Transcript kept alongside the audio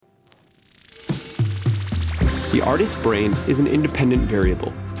The artist's brain is an independent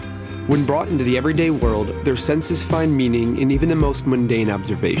variable. When brought into the everyday world, their senses find meaning in even the most mundane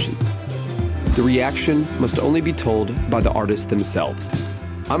observations. The reaction must only be told by the artists themselves.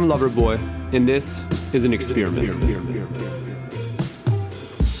 I'm Loverboy, and this is an experiment.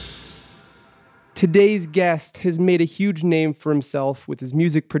 Today's guest has made a huge name for himself with his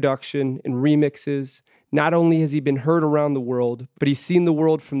music production and remixes. Not only has he been heard around the world, but he's seen the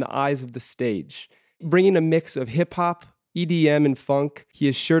world from the eyes of the stage. Bringing a mix of hip-hop, EDM, and funk, he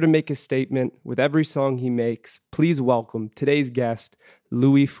is sure to make a statement with every song he makes. Please welcome today's guest,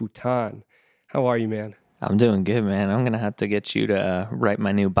 Louis Futon. How are you, man? I'm doing good, man. I'm going to have to get you to write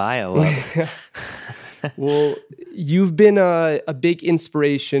my new bio up. Well, you've been a big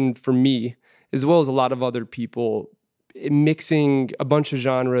inspiration for me, as well as a lot of other people, mixing a bunch of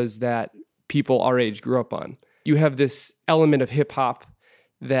genres that people our age grew up on. You have this element of hip-hop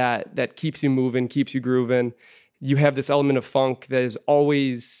that keeps you moving, keeps you grooving. You have this element of funk that is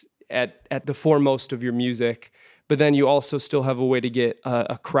always at the foremost of your music, but then you also still have a way to get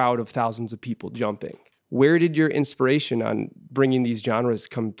a crowd of thousands of people jumping. Where did your inspiration on bringing these genres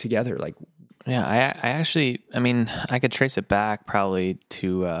come together? Yeah, I could trace it back probably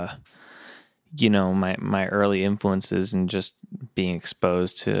to, my early influences and just being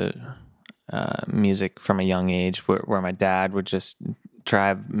exposed to music from a young age where my dad would just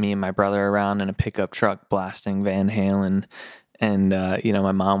drive me and my brother around in a pickup truck blasting Van Halen. And,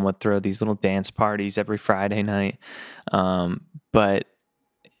 my mom would throw these little dance parties every Friday night. But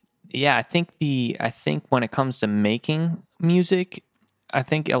yeah, I think when it comes to making music, I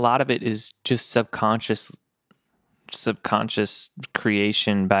think a lot of it is just subconscious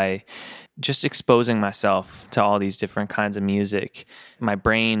creation by just exposing myself to all these different kinds of music. My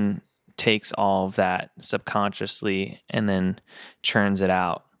brain takes all of that subconsciously and then churns it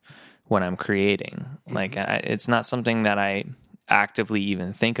out when I'm creating. Like it's not something that I actively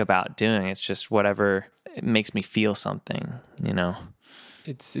even think about doing. It's just whatever it makes me feel something,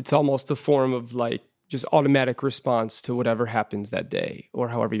 It's almost a form of just automatic response to whatever happens that day or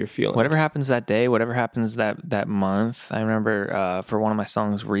however you're feeling. Whatever happens that day, whatever happens that month. I remember for one of my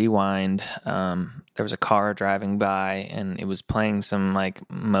songs, Rewind, there was a car driving by and it was playing some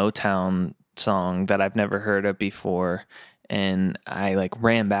Motown song that I've never heard of before. And I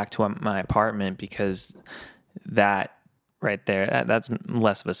ran back to my apartment because that right there, that's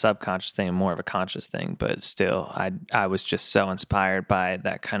less of a subconscious thing and more of a conscious thing. But still, I was just so inspired by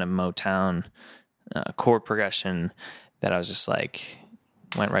that kind of Motown chord progression that I was just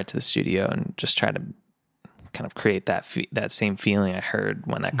went right to the studio and just tried to kind of create that same feeling I heard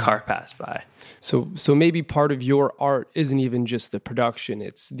when that car passed by. So maybe part of your art isn't even just the production;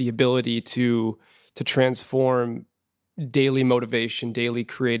 it's the ability to transform daily motivation, daily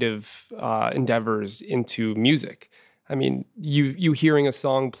creative endeavors into music. I mean, you hearing a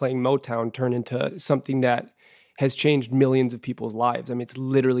song playing Motown turn into something that has changed millions of people's lives. I mean, it's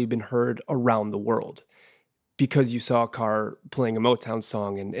literally been heard around the world because you saw a car playing a Motown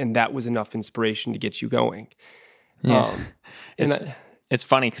song, and that was enough inspiration to get you going. Yeah, it's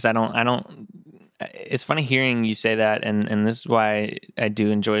funny because I don't. It's funny hearing you say that, and this is why I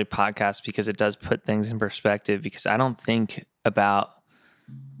do enjoy podcasts, because it does put things in perspective. Because I don't think about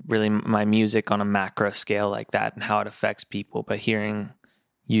really my music on a macro scale like that and how it affects people, but hearing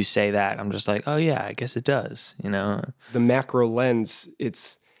you say that, I'm just like, oh yeah, I guess it does. The macro lens,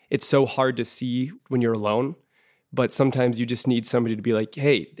 it's so hard to see when you're alone, but sometimes you just need somebody to be like,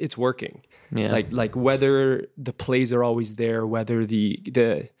 hey, it's working. Yeah. Like whether the plays are always there, whether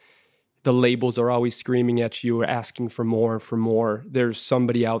the labels are always screaming at you or asking for more, there's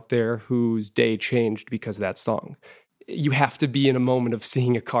somebody out there whose day changed because of that song. You have to be in a moment of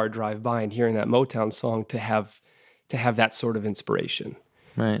seeing a car drive by and hearing that Motown song to have that sort of inspiration.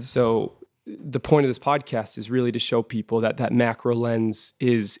 Right. So the point of this podcast is really to show people that macro lens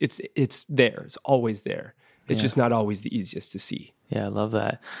it's there. It's always there. It's just not always the easiest to see. Yeah, I love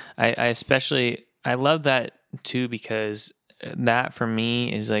that. I love that too, because that for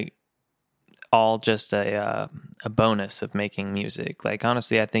me is all just a bonus of making music.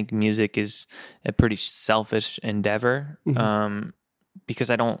 Honestly, I think music is a pretty selfish endeavor. Mm-hmm. Because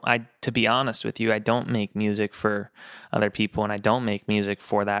to be honest with you, I don't make music for other people, and I don't make music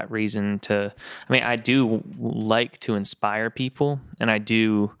for that reason I do like to inspire people, and I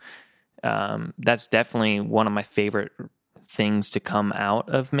do, that's definitely one of my favorite things to come out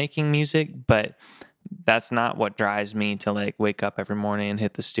of making music, but that's not what drives me to wake up every morning and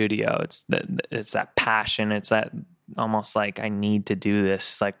hit the studio. It's that passion. It's that almost I need to do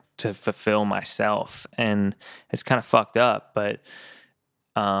this to fulfill myself, and it's kind of fucked up, but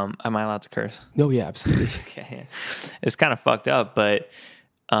Am I allowed to curse? No, yeah, absolutely. Okay. It's kind of fucked up, but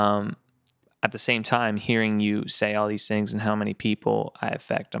at the same time, hearing you say all these things and how many people I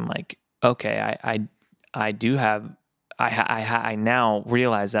affect, I'm like, okay, I do have, I now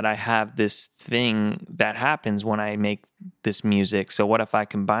realize that I have this thing that happens when I make this music. So what if I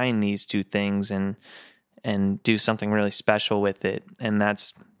combine these two things and do something really special with it? And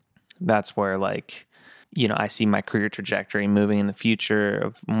that's where, like, you know, I see my career trajectory moving in the future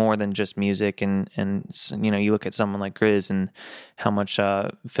of more than just music. And you know, you look at someone like Grizz and how much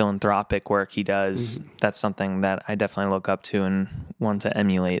philanthropic work he does. Mm-hmm. That's something that I definitely look up to and want to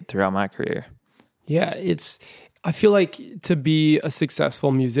emulate throughout my career. Yeah, I feel like to be a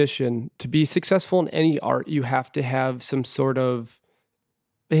successful musician, to be successful in any art, you have to have some sort of,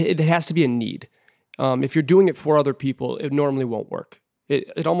 it has to be a need. If you're doing it for other people, it normally won't work.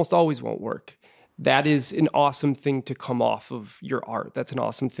 It almost always won't work. That is an awesome thing to come off of your art. That's an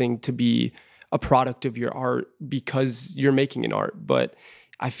awesome thing to be a product of your art because you're making an art. But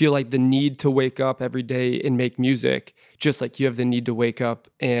I feel like the need to wake up every day and make music, just like you have the need to wake up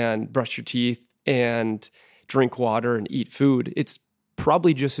and brush your teeth and drink water and eat food, it's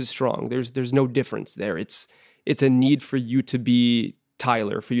probably just as strong. There's no difference there. It's a need for you to be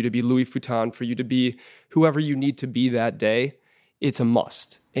Tyler, for you to be Louis Futon, for you to be whoever you need to be that day. It's a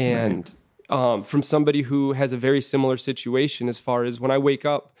must. And from somebody who has a very similar situation, as far as when I wake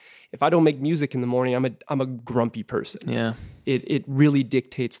up, if I don't make music in the morning, I'm a grumpy person. Yeah. It really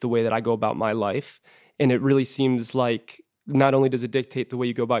dictates the way that I go about my life. And it really seems like not only does it dictate the way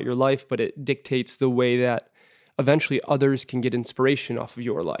you go about your life, but it dictates the way that eventually others can get inspiration off of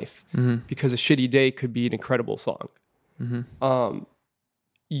your life. Mm-hmm. Because a shitty day could be an incredible song. Mm-hmm.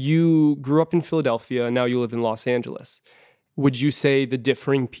 You grew up in Philadelphia, and now you live in Los Angeles. Would you say the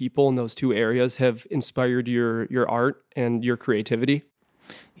differing people in those two areas have inspired your art and your creativity?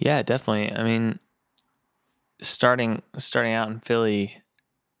 Yeah, definitely. I mean, starting out in Philly,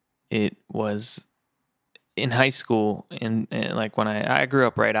 it was in high school, and like when I grew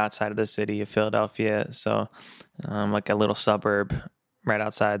up right outside of the city of Philadelphia, so like a little suburb right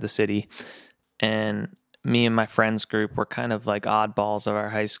outside the city, and me and my friends group were kind of like oddballs of our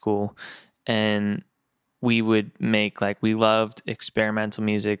high school, and we would make, like, we loved experimental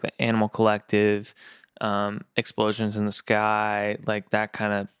music, like Animal Collective, Explosions in the Sky, like that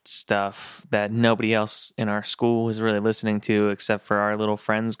kind of stuff that nobody else in our school was really listening to except for our little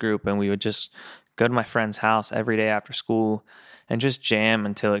friends group. And we would just go to my friend's house every day after school and just jam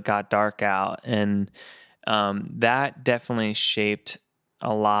until it got dark out. And that definitely shaped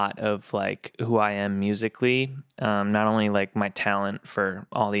a lot of like who I am musically, not only like my talent for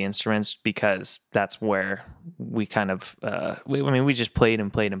all the instruments, because that's where we kind of, we just played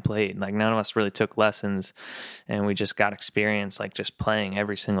and played and played. Like none of us really took lessons, and we just got experience like just playing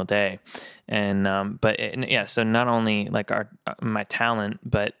every single day. And, so not only like my talent,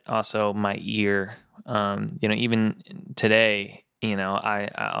 but also my ear, even today,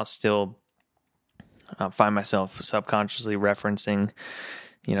 I'll still find myself subconsciously referencing,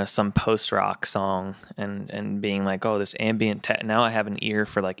 some post-rock song and being like, oh, this ambient now I have an ear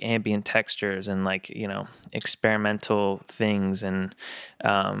for like ambient textures and like, experimental things. And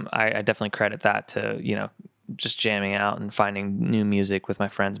I definitely credit that to, just jamming out and finding new music with my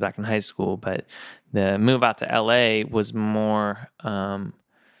friends back in high school. But the move out to LA was more, I,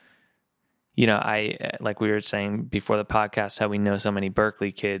 like we were saying before the podcast, how we know so many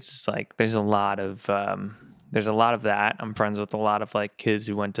Berkeley kids. It's like there's a lot of that. I'm friends with a lot of like kids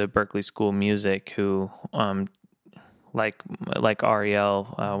who went to Berkeley School of Music who, like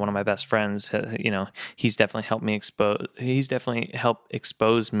Ariel, one of my best friends. He's definitely helped me expose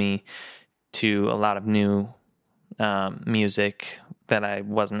me to a lot of new music that I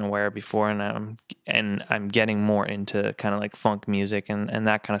wasn't aware of before, and I'm getting more into kind of like funk music and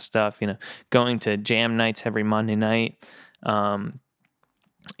that kind of stuff. Going to jam nights every Monday night. At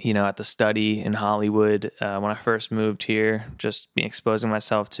the Study in Hollywood when I first moved here, just exposing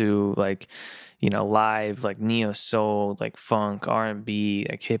myself to like, live like neo soul, like funk, R&B,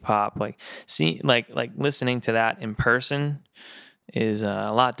 like hip hop, like listening to that in person is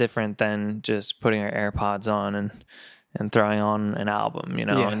a lot different than just putting our AirPods on and throwing on an album,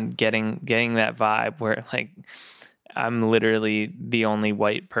 and getting that vibe where like I'm literally the only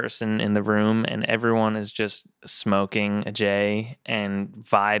white person in the room and everyone is just smoking a J and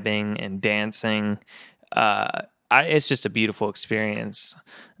vibing and dancing. It's just a beautiful experience.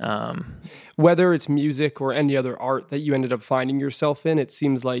 Whether it's music or any other art that you ended up finding yourself in, it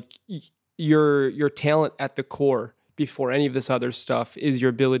seems like your talent at the core before any of this other stuff is your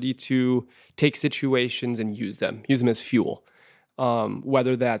ability to take situations and use them as fuel.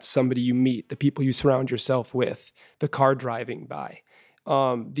 whether that's somebody you meet, the people you surround yourself with, the car driving by.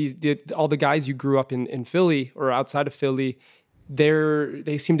 All the guys you grew up in Philly or outside of Philly,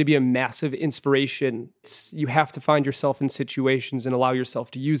 they seem to be a massive inspiration. You have to find yourself in situations and allow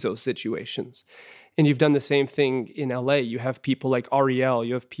yourself to use those situations. And you've done the same thing in LA. You have people like Ariel,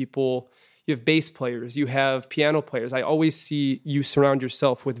 you have bass players, you have piano players. I always see you surround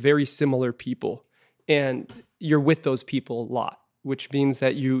yourself with very similar people, and you're with those people a lot, which means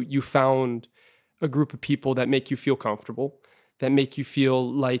that you found a group of people that make you feel comfortable, that make you feel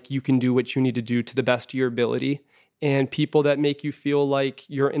like you can do what you need to do to the best of your ability, and people that make you feel like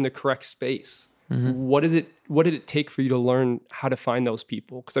you're in the correct space. What did it take for you to learn how to find those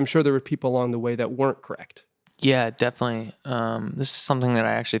people? Because I'm sure there were people along the way that weren't correct. Yeah, definitely. This is something that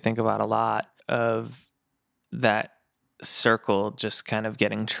I actually think about a lot, of that circle just kind of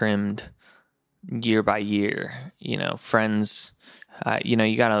getting trimmed year by year. Friends,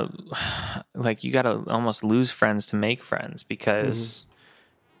 you gotta almost lose friends to make friends, because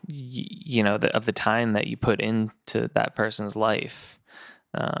of the time that you put into that person's life.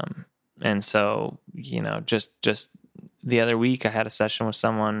 And so, just the other week I had a session with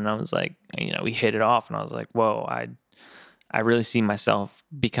someone, and I was like, we hit it off, and I was like, whoa, I really see myself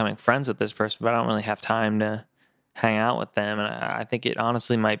becoming friends with this person, but I don't really have time to hang out with them. And I think it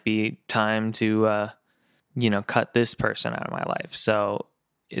honestly might be time to, cut this person out of my life. So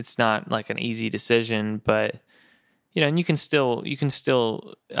it's not like an easy decision, but, and you can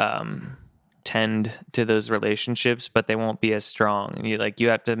still tend to those relationships, but they won't be as strong. You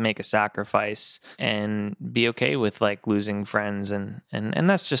have to make a sacrifice and be okay with like losing friends, and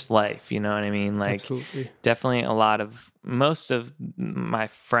that's just life. You know what I mean? Like, absolutely. Definitely most of my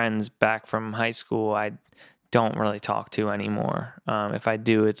friends back from high school, I don't really talk to anymore. If I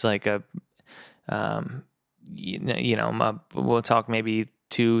do, it's like we'll talk maybe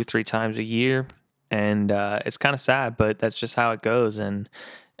 2-3 times a year, and it's kind of sad, but that's just how it goes. And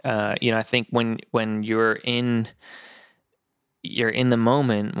I think when you're in the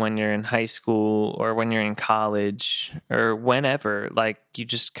moment, when you're in high school or when you're in college or whenever, like, you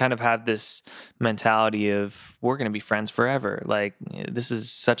just kind of have this mentality of, we're going to be friends forever. Like, this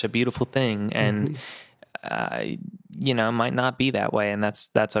is such a beautiful thing. And, it might not be that way, and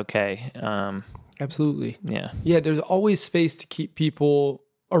that's okay. Absolutely. Yeah. Yeah. There's always space to keep people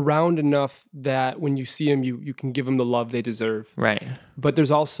around enough that when you see them, you can give them the love they deserve. Right. But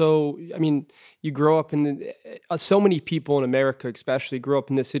there's also, you grow up in so many people in America, especially, grow up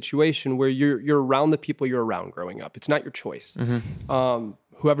in this situation where you're around the people you're around growing up. It's not your choice.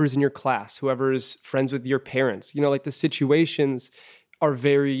 Whoever's in your class, whoever's friends with your parents, like the situations are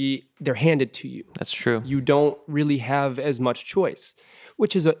they're handed to you. That's true. You don't really have as much choice,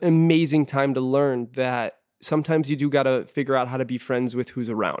 which is an amazing time to learn that sometimes you do got to figure out how to be friends with who's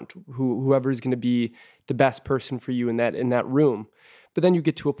around, whoever's going to be the best person for you in that room. But then you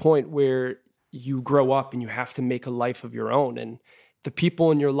get to a point where you grow up and you have to make a life of your own, and the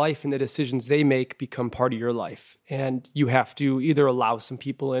people in your life and the decisions they make become part of your life. And you have to either allow some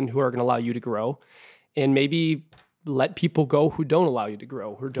people in who are going to allow you to grow, and maybe let people go who don't allow you to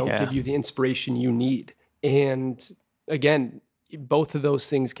grow, who don't give you the inspiration you need. And again, both of those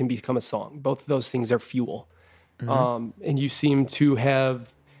things can become a song. Both of those things are fuel. And you seem to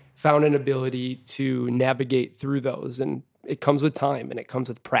have found an ability to navigate through those. And it comes with time, and it comes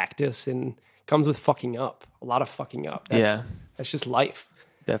with practice, and it comes with fucking up. A lot of fucking up. That's just life.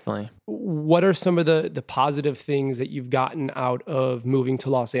 Definitely. What are some of the positive things that you've gotten out of moving to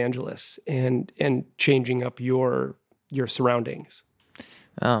Los Angeles and changing up your surroundings?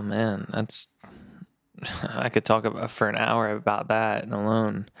 Oh man, I could talk about for an hour about that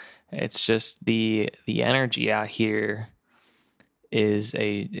alone. It's just the energy out here is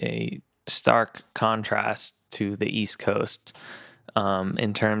a stark contrast to the East Coast,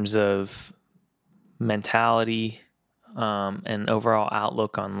 in terms of mentality, and overall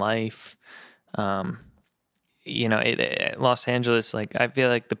outlook on life. Los Angeles, like, I feel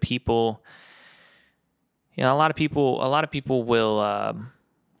like the people, a lot of people will,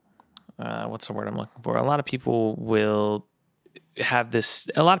 what's the word I'm looking for? A lot of people have this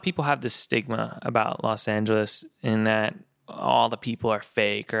stigma about Los Angeles, in that all the people are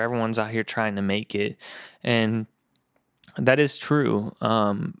fake, or everyone's out here trying to make it. And that is true.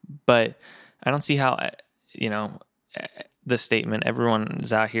 But I don't see how, the statement, everyone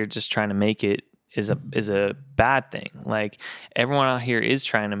is out here just trying to make it, is a bad thing. Like, everyone out here is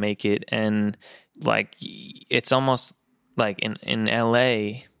trying to make it. And like, it's almost like in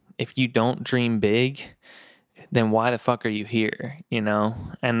LA, if you don't dream big, then why the fuck are you here?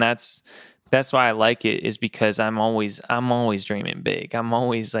 And that's that's why I like it, is because I'm always dreaming big. I'm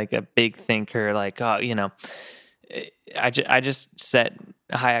always like a big thinker. Like, oh, I just set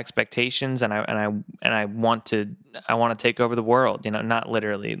high expectations, and I want to take over the world. Not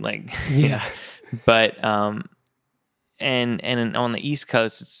literally, like, Yeah. but and on the East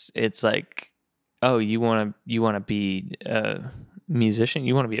Coast, it's like, oh, you want to be a musician?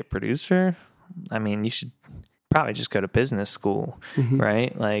 You want to be a producer? I mean, you should probably just go to business school,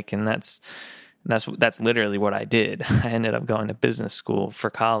 right? Like, and that's literally what I did. I ended up going to business school for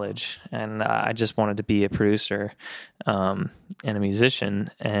college, and I just wanted to be a producer and a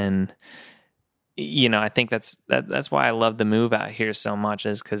musician. And I think that's why I love the move out here so much,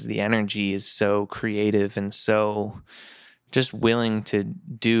 is because the energy is so creative and so just willing to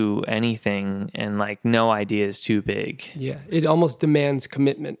do anything, and like no idea is too big. Yeah, it almost demands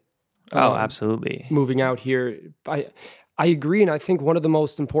commitment. Oh, absolutely. Moving out here, I agree, and I think one of the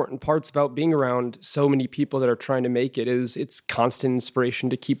most important parts about being around so many people that are trying to make it is it's constant inspiration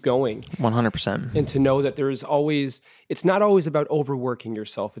to keep going. 100%. And to know that it's not always about overworking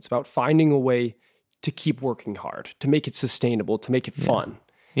yourself. It's about finding a way to keep working hard, to make it sustainable, to make it fun.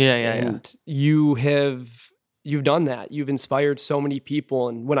 Yeah. You've done that. You've inspired so many people.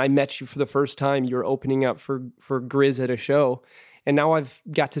 And when I met you for the first time, you were opening up for Grizz at a show. And now I've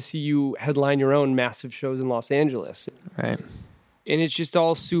got to see you headline your own massive shows in Los Angeles. Right. And it's just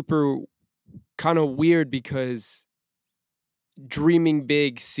all super kind of weird, because dreaming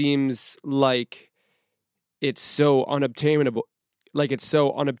big seems like it's so unobtainable.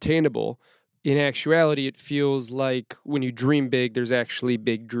 In actuality, it feels like when you dream big, there's actually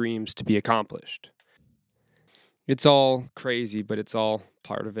big dreams to be accomplished. It's all crazy, but it's all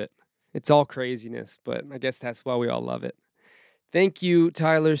part of it. It's all craziness, but I guess that's why we all love it. Thank you,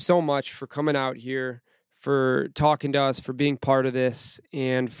 Tyler, so much for coming out here, for talking to us, for being part of this,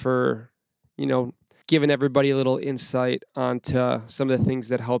 and for, giving everybody a little insight onto some of the things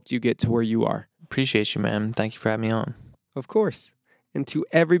that helped you get to where you are. Appreciate you, man. Thank you for having me on. Of course. And to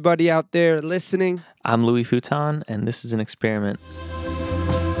everybody out there listening, I'm Louis Futon, and this is an experiment.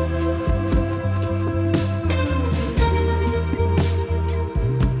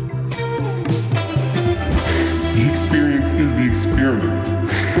 The experience is the experiment.